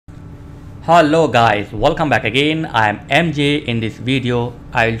Hello guys, welcome back again. I am MJ. In this video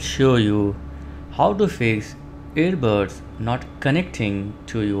I'll show you how to fix earbuds not connecting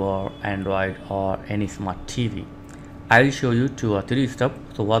to your Android or any smart TV. I'll show you 2 or 3 steps,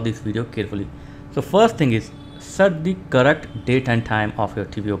 so watch this video carefully. So first thing is set the correct date and time of your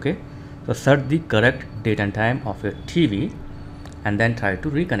TV. Okay, so set the correct date and time of your TV and then try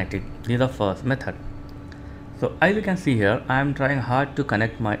to reconnect it. This is the first method. So as you can see here, I am trying hard to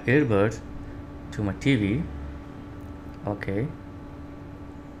connect my earbuds to my TV. Okay,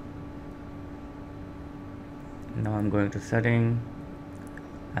 now I'm going to setting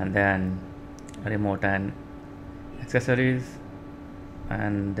and then remote and accessories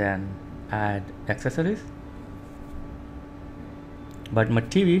and then add accessories, but my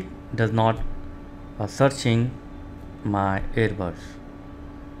TV does not searching my earbuds,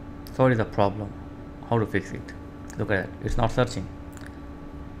 so it is a problem. How to fix it? Look at that, it's not searching.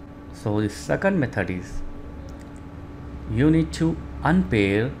 So the second method is you need to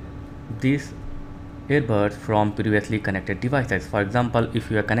unpair these earbuds from previously connected devices. For example, if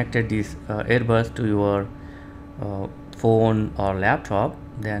you have connected these earbuds to your phone or laptop,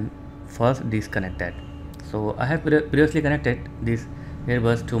 then first disconnect that. So I have previously connected these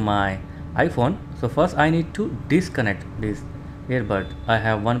earbuds to my iPhone, so first I need to disconnect this earbud. I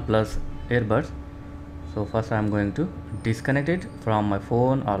have one plus earbuds, so first I am going to disconnect it from my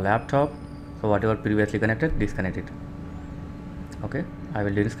phone or laptop. So whatever previously connected, disconnect it. Okay, I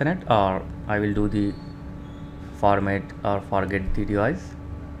will disconnect, or I will do the format or forget the device.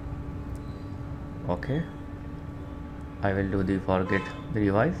 Okay, I will do the forget the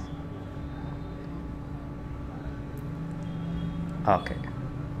device. Okay,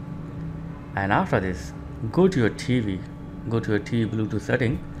 and after this go to your TV, Bluetooth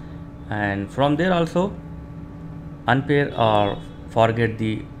setting, and from there also unpair or forget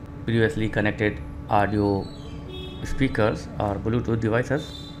the previously connected audio speakers or Bluetooth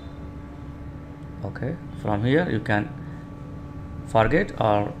devices. Okay, from here you can forget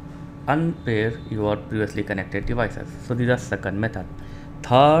or unpair your previously connected devices. So this is the second method.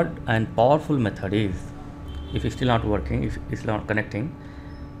 Third and powerful method is, if it's still not working, if it's not connecting,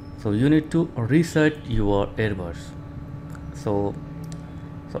 so you need to reset your earbuds. So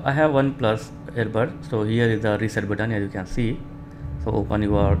I have one plus earbud, so here is the reset button, as you can see. So open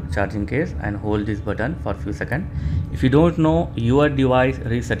your charging case and hold this button for few seconds. If you don't know your device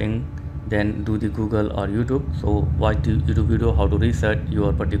resetting, then do the Google or YouTube. So watch the YouTube video how to reset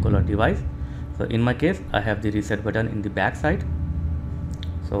your particular device. So in my case I have the reset button in the back side,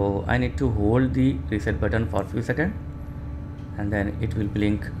 so I need to hold the reset button for few seconds and then it will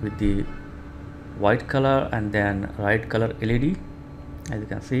blink with the white color and then red color LED, as you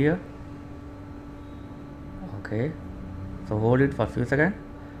can see here. Okay, so hold it for few seconds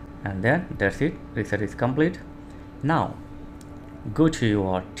and then that's it, reset is complete. Now go to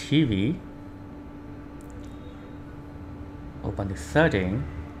your TV, open the setting,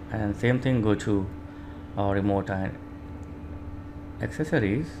 and same thing, go to remote and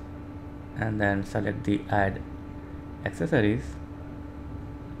accessories and then select the add accessories,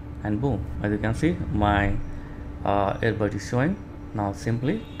 and boom, as you can see my earbud is showing. Now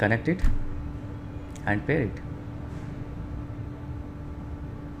simply connect it and pair it.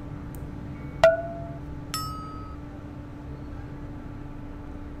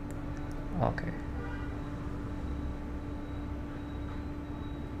 Okay,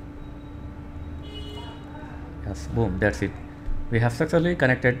 yes, boom, that's it. We have successfully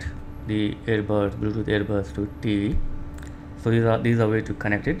connected the earbuds, Bluetooth earbuds to TV. So these are way to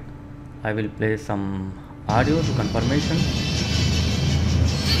connect it. I will play some audio to confirmation.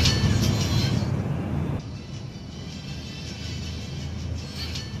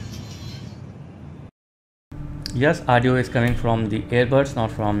 Yes, audio is coming from the earbuds,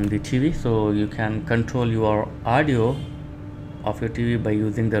 not from the TV. So you can control your audio of your TV by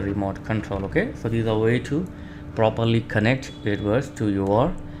using the remote control. Okay, so these are way to properly connect earbuds to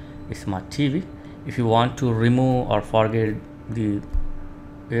your smart TV. If you want to remove or forget the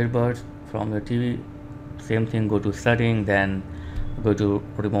earbuds from your TV, same thing, go to setting, then go to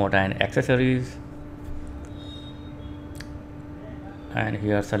remote and accessories, and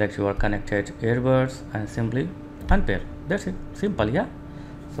here select your connected earbuds and simply unpair. That's it, simple. Yeah,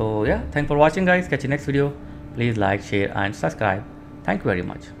 so yeah, thanks for watching guys, catch you next video. Please like, share and subscribe. Thank you very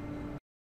much.